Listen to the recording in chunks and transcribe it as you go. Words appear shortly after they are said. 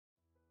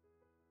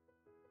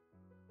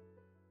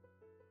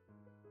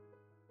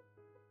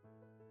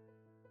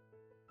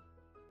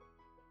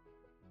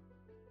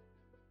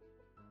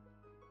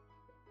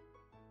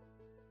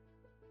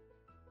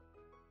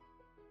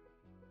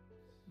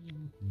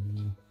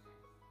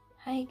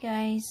Hi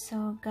guys,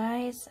 so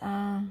guys,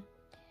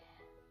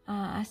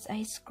 as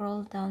I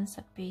scroll down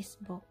sa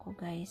Facebook ko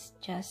guys,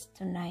 just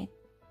tonight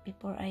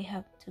before I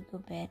have to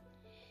go bed,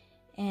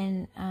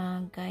 and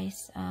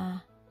guys,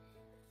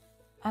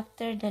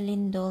 after the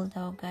lindol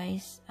daw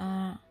guys,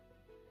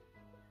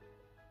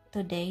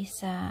 today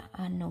sa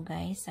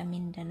guys, sa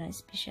Mindanao,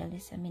 especially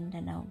sa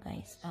Mindanao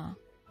guys,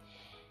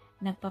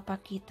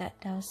 nagpapakita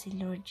daw si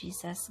Lord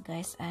Jesus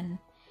guys, and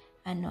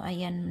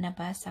ayan,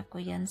 nabasa ko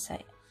yan sa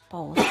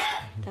post.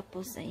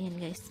 Tapos ayan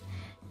guys,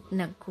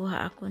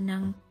 nagkuha ako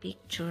ng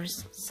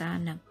pictures sa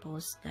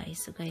nagpost guys.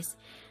 So guys,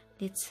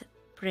 let's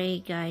pray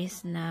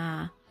guys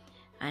na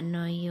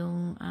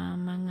yung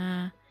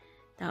mga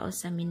tao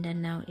sa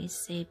Mindanao is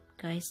safe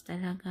guys.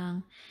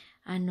 Talagang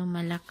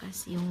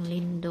malakas yung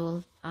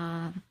lindol,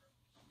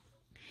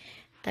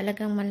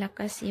 talagang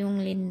malakas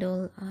yung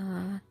lindol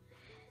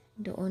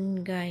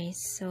doon guys.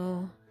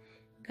 So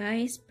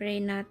guys, pray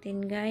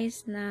natin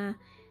guys na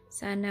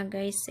sana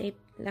guys safe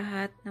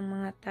lahat ng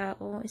mga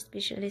tao,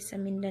 especially sa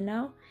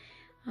Mindanao.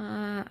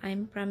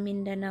 I'm from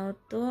Mindanao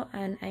too,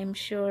 and I'm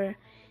sure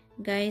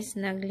guys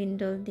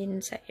naglindol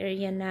din sa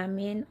area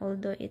namin,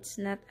 although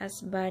it's not as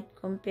bad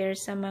compare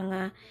sa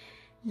mga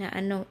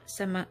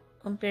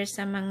compare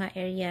sa mga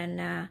area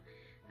na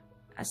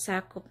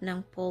sakop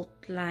ng fault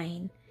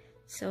line.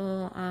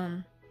 So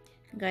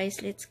guys,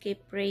 let's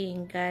keep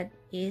praying. God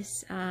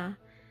is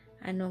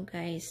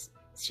guys,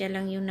 siya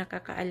lang yung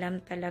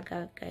nakakaalam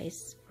talaga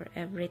guys for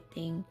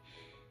everything.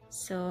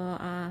 So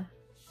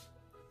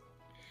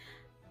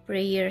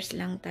prayers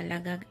lang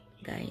talaga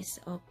guys,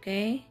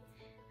 okay?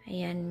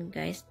 Ayan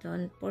guys,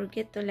 don't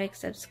forget to like,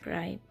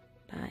 subscribe.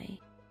 Bye.